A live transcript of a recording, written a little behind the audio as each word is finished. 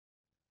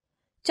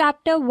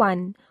Chapter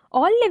 1.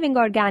 All living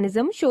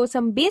organisms show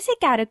some basic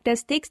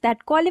characteristics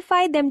that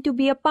qualify them to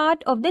be a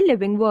part of the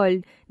living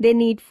world. They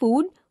need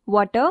food,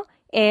 water,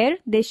 air,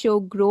 they show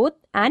growth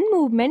and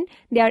movement,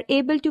 they are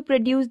able to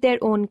produce their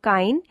own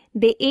kind,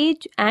 they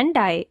age and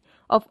die.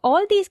 Of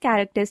all these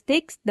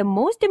characteristics, the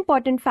most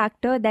important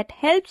factor that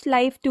helps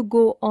life to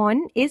go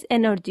on is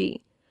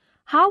energy.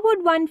 How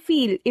would one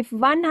feel if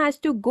one has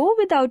to go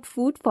without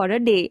food for a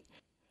day?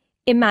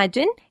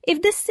 Imagine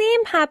if the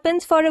same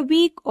happens for a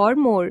week or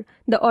more,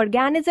 the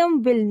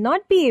organism will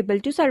not be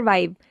able to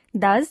survive.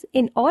 Thus,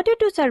 in order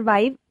to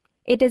survive,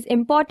 it is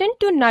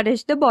important to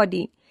nourish the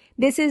body.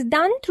 This is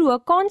done through a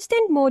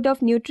constant mode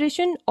of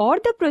nutrition or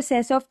the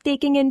process of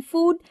taking in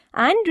food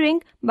and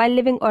drink by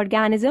living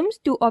organisms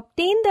to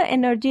obtain the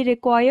energy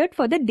required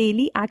for the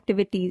daily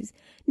activities.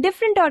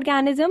 Different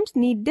organisms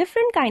need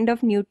different kind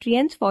of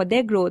nutrients for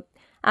their growth.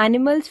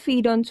 Animals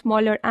feed on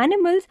smaller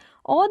animals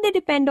or they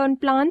depend on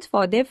plants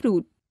for their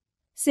food.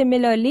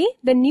 Similarly,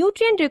 the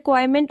nutrient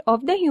requirement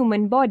of the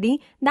human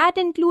body that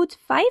includes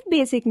 5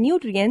 basic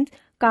nutrients,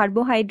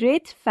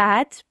 carbohydrates,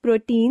 fats,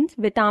 proteins,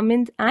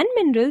 vitamins and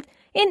minerals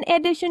in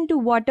addition to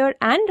water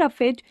and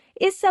roughage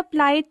is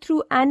supplied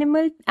through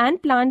animal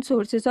and plant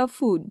sources of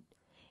food.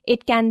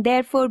 It can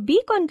therefore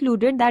be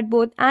concluded that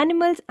both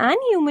animals and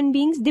human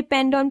beings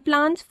depend on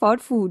plants for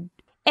food.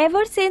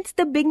 Ever since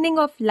the beginning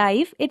of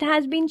life, it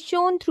has been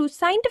shown through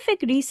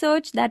scientific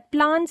research that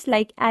plants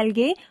like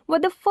algae were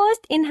the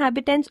first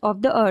inhabitants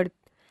of the earth.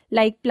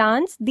 Like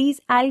plants, these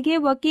algae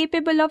were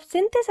capable of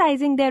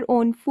synthesizing their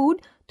own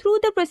food through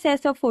the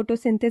process of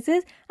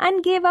photosynthesis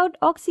and gave out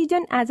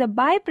oxygen as a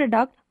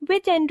byproduct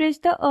which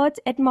enriched the earth's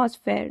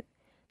atmosphere.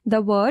 The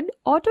word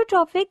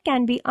autotrophic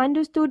can be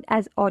understood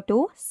as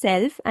auto,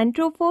 self and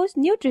trophos,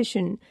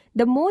 nutrition.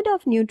 The mode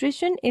of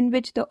nutrition in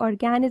which the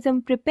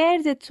organism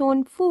prepares its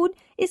own food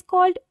is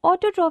called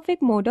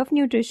autotrophic mode of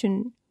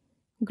nutrition.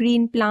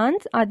 Green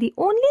plants are the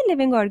only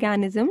living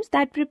organisms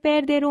that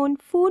prepare their own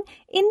food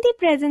in the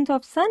presence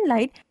of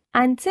sunlight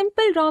and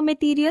simple raw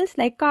materials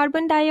like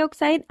carbon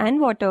dioxide and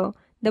water.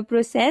 The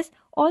process,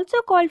 also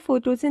called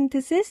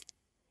photosynthesis,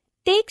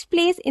 takes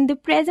place in the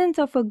presence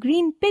of a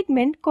green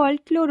pigment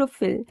called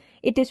chlorophyll.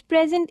 It is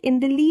present in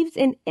the leaves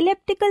in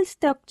elliptical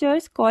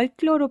structures called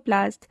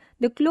chloroplasts.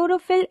 The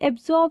chlorophyll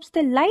absorbs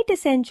the light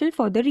essential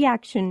for the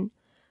reaction.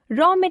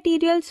 Raw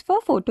materials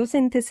for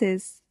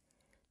photosynthesis.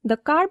 The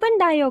carbon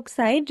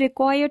dioxide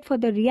required for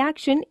the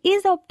reaction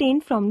is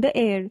obtained from the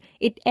air.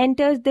 It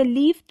enters the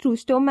leaf through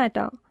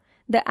stomata.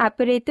 The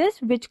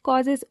apparatus which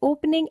causes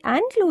opening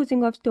and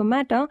closing of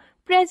stomata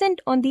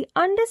present on the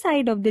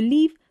underside of the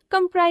leaf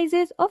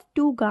comprises of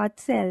 2 guard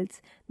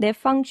cells. Their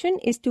function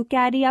is to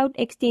carry out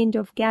exchange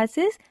of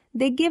gases.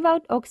 They give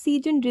out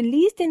oxygen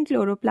released in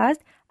chloroplast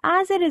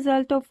as a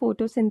result of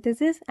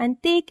photosynthesis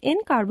and take in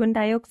carbon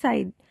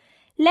dioxide.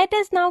 Let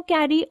us now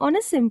carry on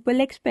a simple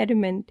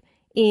experiment.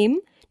 Aim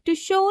to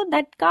show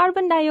that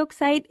carbon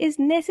dioxide is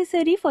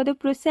necessary for the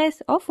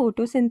process of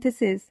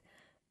photosynthesis.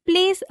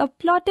 Place a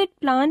plotted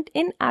plant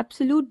in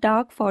absolute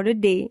dark for a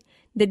day.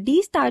 The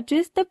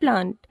destarches the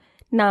plant.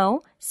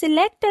 Now,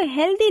 select a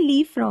healthy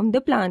leaf from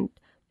the plant.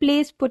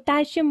 Place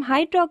potassium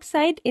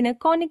hydroxide in a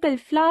conical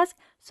flask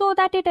so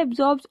that it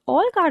absorbs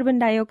all carbon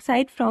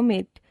dioxide from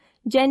it.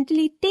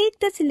 Gently take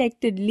the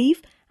selected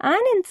leaf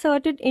and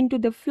insert it into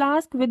the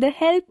flask with the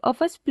help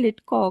of a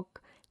split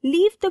cork.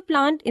 Leave the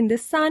plant in the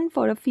sun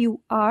for a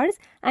few hours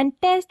and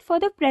test for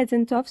the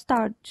presence of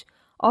starch.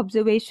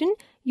 Observation: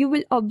 you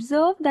will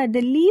observe that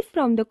the leaf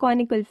from the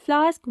conical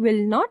flask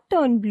will not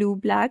turn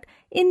blue-black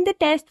in the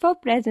test for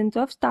presence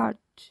of starch.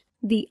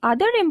 The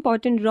other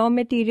important raw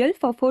material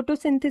for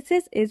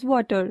photosynthesis is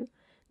water.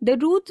 The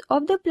roots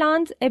of the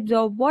plants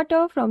absorb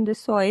water from the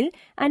soil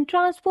and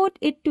transport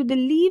it to the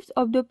leaves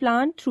of the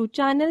plant through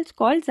channels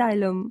called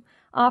xylem.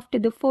 After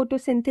the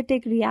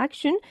photosynthetic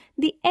reaction,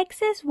 the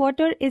excess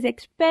water is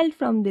expelled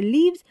from the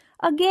leaves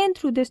again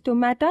through the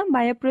stomata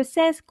by a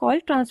process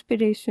called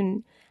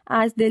transpiration.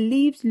 As the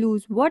leaves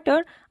lose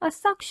water, a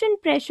suction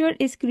pressure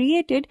is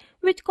created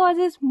which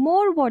causes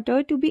more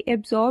water to be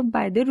absorbed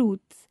by the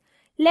roots.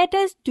 Let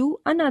us do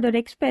another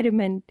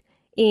experiment.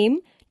 Aim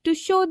to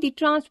show the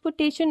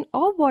transportation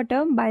of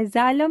water by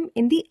xylem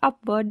in the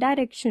upward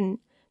direction.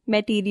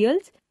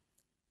 Materials: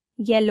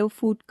 yellow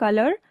food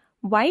color,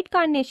 white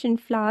carnation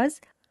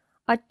flowers,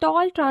 a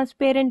tall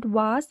transparent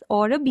vase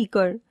or a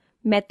beaker.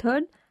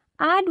 Method: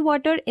 add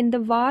water in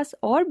the vase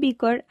or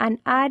beaker and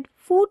add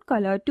food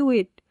color to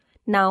it.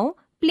 Now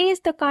place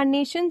the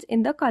carnations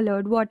in the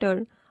colored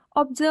water.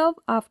 Observe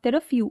after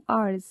a few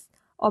hours.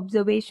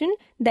 Observation: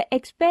 the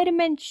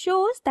experiment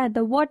shows that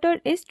the water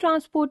is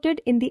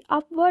transported in the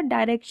upward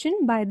direction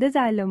by the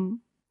xylem.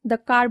 The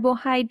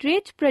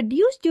carbohydrates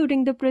produced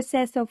during the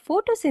process of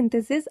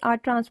photosynthesis are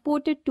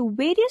transported to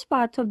various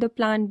parts of the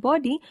plant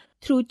body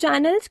through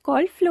channels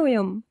called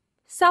phloem.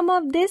 Some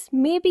of this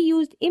may be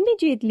used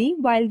immediately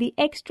while the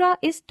extra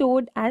is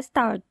stored as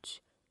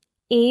starch.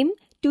 Aim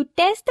to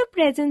test the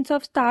presence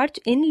of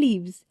starch in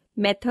leaves.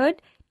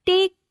 Method: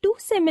 take 2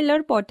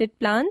 similar potted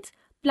plants,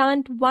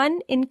 Plant one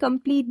in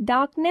complete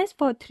darkness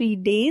for 3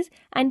 days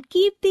and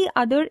keep the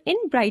other in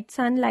bright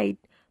sunlight.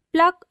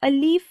 Pluck a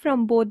leaf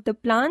from both the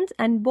plants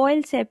and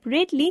boil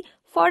separately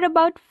for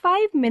about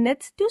 5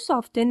 minutes to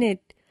soften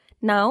it.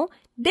 Now,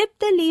 dip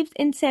the leaves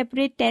in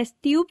separate test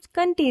tubes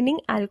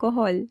containing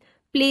alcohol.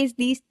 Place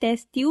these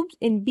test tubes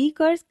in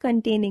beakers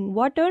containing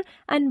water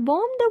and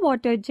warm the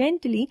water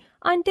gently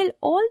until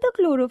all the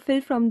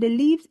chlorophyll from the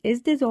leaves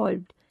is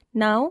dissolved.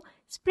 Now,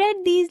 spread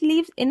these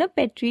leaves in a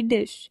petri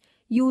dish.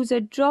 Use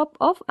a drop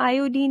of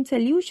iodine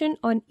solution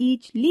on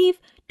each leaf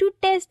to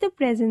test the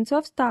presence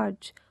of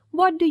starch.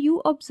 What do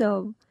you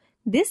observe?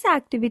 This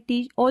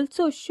activity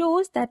also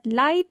shows that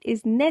light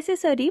is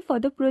necessary for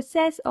the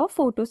process of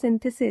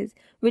photosynthesis,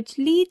 which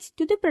leads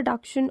to the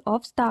production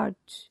of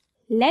starch.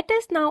 Let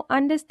us now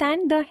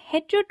understand the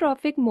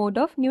heterotrophic mode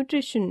of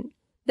nutrition.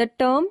 The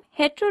term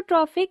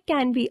heterotrophic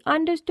can be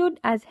understood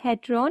as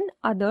heteron,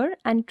 other,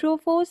 and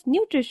trophos,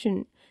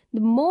 nutrition.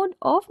 The mode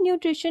of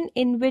nutrition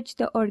in which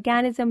the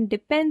organism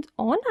depends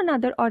on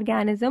another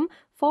organism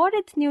for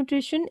its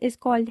nutrition is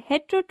called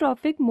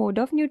heterotrophic mode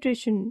of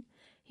nutrition.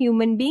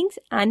 Human beings,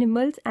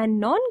 animals, and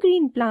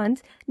non-green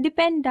plants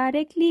depend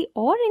directly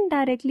or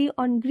indirectly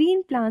on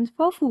green plants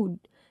for food.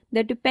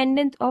 The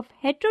dependence of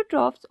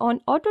heterotrophs on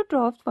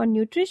autotrophs for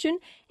nutrition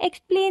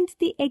explains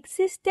the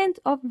existence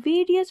of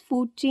various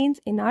food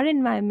chains in our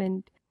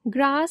environment.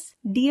 Grass,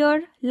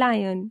 deer,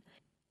 lion.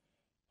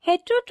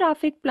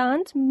 Heterotrophic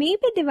plants may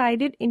be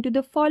divided into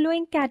the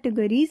following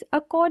categories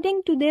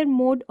according to their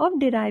mode of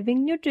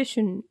deriving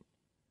nutrition.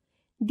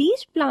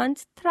 These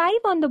plants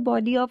thrive on the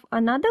body of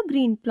another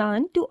green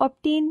plant to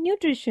obtain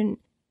nutrition.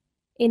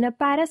 In a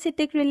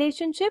parasitic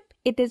relationship,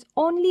 it is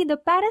only the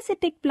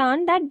parasitic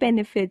plant that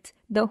benefits.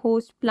 The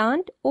host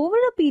plant, over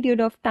a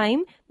period of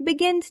time,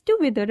 begins to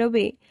wither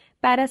away.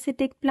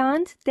 Parasitic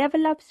plants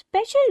develop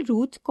special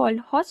roots called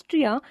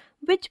hostria,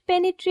 which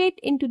penetrate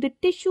into the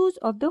tissues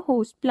of the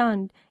host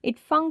plant. It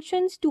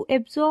functions to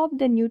absorb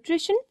the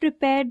nutrition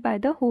prepared by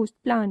the host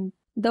plant.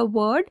 The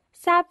word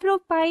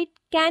saprophyte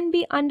can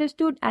be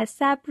understood as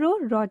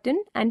sapro,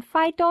 rotten, and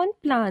phyton,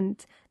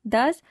 plants.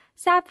 Thus,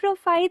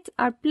 saprophytes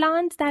are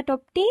plants that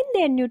obtain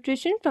their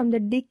nutrition from the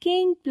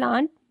decaying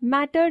plant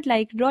matter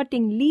like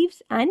rotting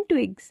leaves and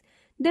twigs.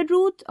 The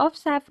roots of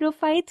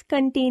saprophytes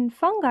contain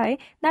fungi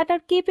that are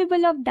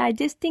capable of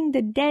digesting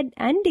the dead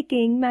and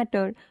decaying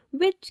matter,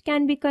 which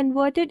can be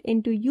converted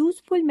into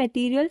useful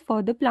material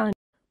for the plant.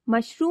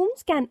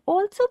 Mushrooms can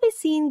also be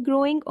seen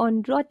growing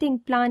on rotting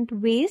plant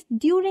waste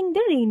during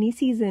the rainy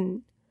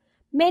season.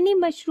 Many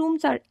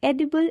mushrooms are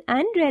edible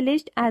and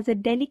relished as a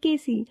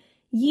delicacy.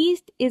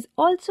 Yeast is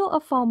also a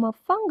form of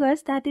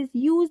fungus that is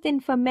used in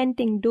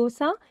fermenting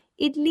dosa,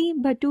 idli,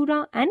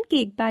 bhatura, and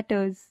cake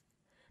batters.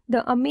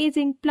 The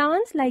amazing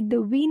plants like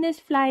the Venus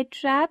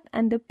flytrap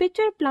and the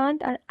pitcher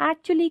plant are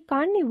actually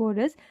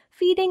carnivorous,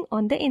 feeding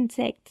on the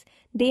insects.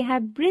 They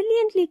have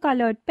brilliantly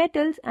colored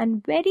petals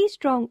and very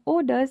strong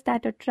odors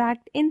that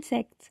attract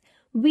insects.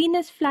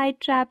 Venus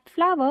flytrap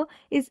flower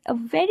is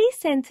very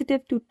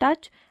sensitive to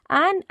touch,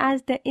 and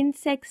as the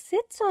insect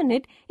sits on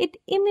it, it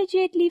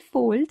immediately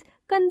folds,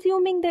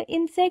 consuming the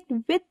insect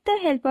with the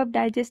help of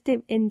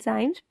digestive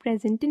enzymes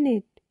present in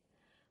it.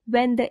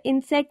 When the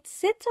insect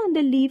sits on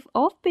the leaf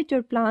of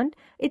pitcher plant,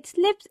 it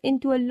slips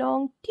into a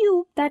long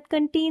tube that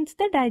contains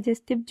the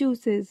digestive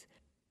juices.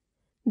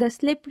 The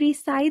slippery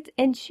sides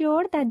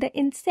ensure that the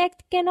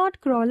insect cannot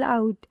crawl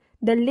out.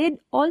 The lid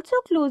also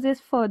closes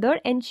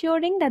further,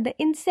 ensuring that the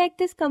insect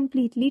is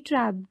completely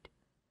trapped.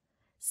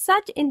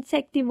 Such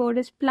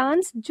insectivorous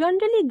plants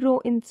generally grow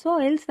in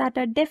soils that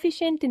are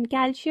deficient in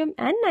calcium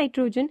and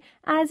nitrogen,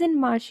 as in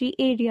marshy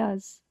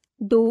areas.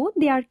 Though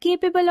they are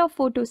capable of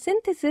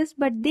photosynthesis,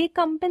 but they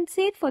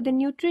compensate for the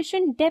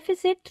nutrition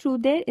deficit through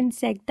their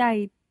insect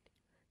diet.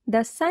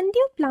 The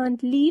sundew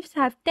plant leaves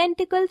have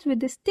tentacles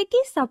with a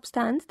sticky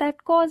substance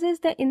that causes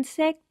the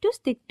insect to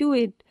stick to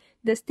it.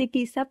 The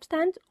sticky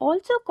substance,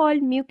 also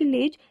called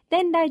mucilage,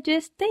 then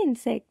digests the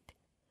insect.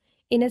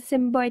 In a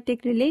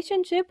symbiotic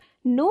relationship,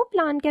 no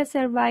plant can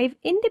survive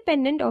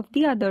independent of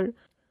the other.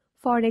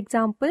 For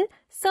example,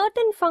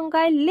 certain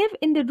fungi live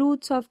in the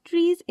roots of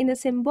trees in a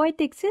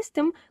symbiotic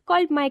system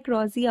called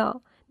mycorrhiza.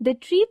 The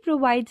tree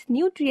provides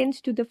nutrients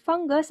to the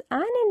fungus,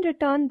 and in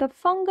return the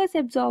fungus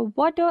absorbs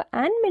water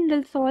and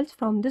mineral salts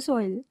from the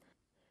soil,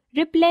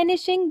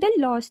 replenishing the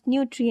lost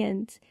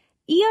nutrients.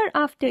 Year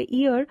after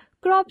year,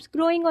 crops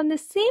growing on the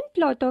same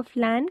plot of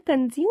land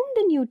consume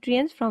the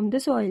nutrients from the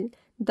soil.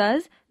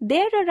 Thus,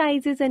 there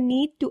arises a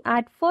need to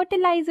add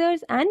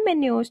fertilizers and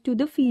manures to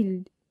the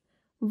field.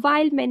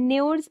 While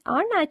manures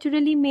are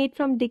naturally made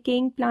from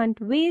decaying plant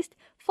waste,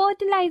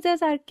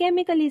 fertilizers are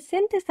chemically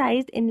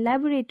synthesized in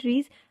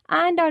laboratories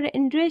and are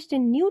enriched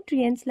in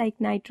nutrients like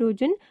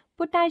nitrogen,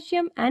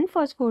 potassium, and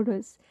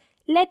phosphorus.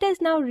 Let us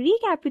now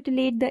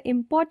recapitulate the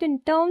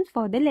important terms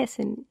for the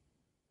lesson.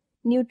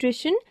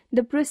 Nutrition,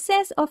 the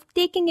process of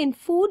taking in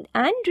food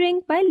and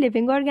drink by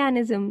living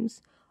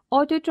organisms.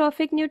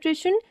 Autotrophic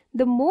nutrition,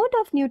 the mode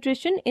of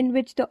nutrition in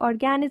which the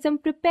organism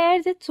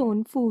prepares its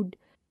own food.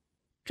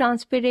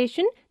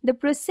 Transpiration, the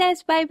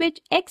process by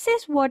which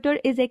excess water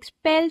is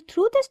expelled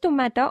through the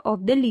stomata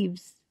of the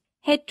leaves.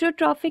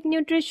 Heterotrophic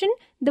nutrition,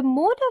 the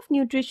mode of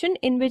nutrition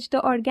in which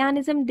the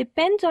organism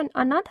depends on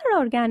another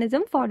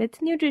organism for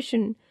its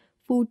nutrition.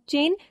 Food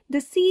chain,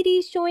 the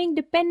series showing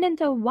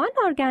dependence of one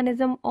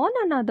organism on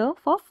another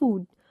for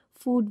food.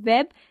 Food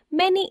web,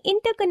 many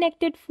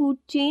interconnected food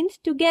chains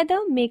together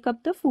make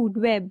up the food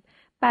web.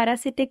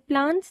 Parasitic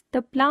plants,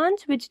 the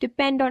plants which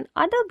depend on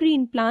other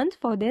green plants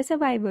for their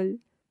survival.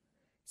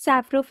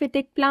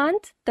 Saprophytic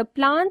plants, the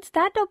plants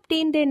that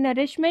obtain their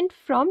nourishment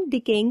from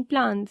decaying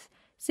plants.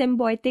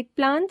 Symbiotic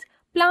plants,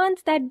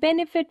 plants that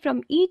benefit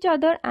from each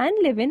other and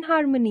live in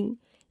harmony.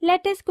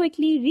 Let us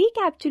quickly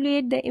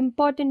recapitulate the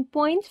important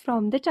points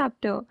from the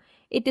chapter.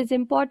 It is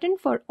important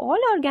for all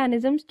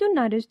organisms to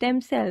nourish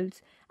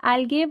themselves.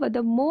 Algae were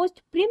the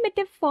most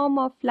primitive form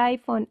of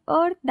life on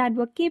Earth that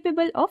were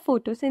capable of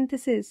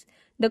photosynthesis.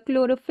 The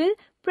chlorophyll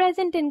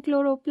present in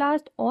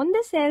chloroplast on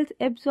the cells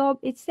absorb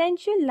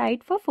essential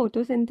light for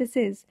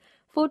photosynthesis.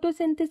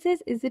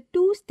 Photosynthesis is a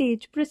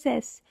two-stage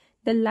process.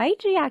 The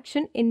light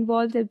reaction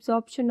involves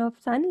absorption of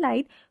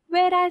sunlight,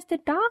 whereas the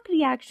dark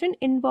reaction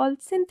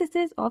involves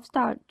synthesis of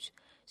starch.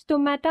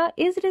 Stomata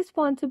is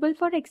responsible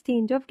for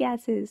exchange of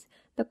gases.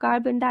 The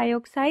carbon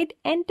dioxide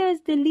enters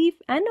the leaf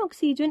and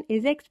oxygen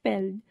is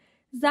expelled.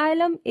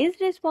 Xylem is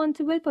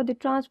responsible for the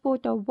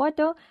transport of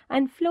water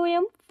and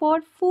phloem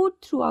for food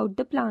throughout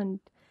the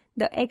plant.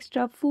 The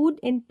extra food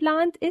in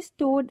plants is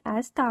stored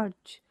as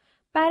starch.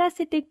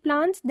 Parasitic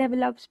plants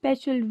develop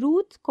special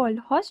roots called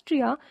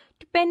hostria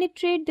to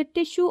penetrate the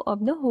tissue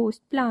of the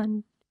host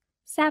plant.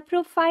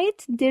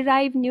 Saprophytes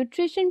derive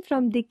nutrition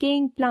from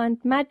decaying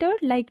plant matter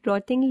like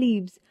rotting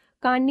leaves.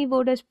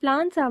 Carnivorous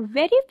plants are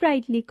very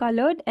brightly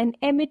colored and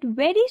emit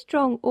very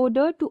strong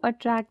odor to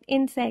attract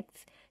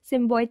insects.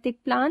 Symbiotic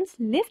plants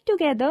live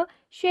together,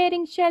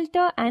 sharing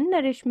shelter and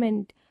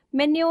nourishment.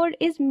 Manure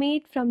is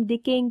made from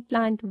decaying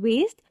plant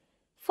waste.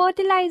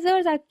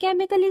 Fertilizers are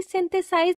chemically synthesized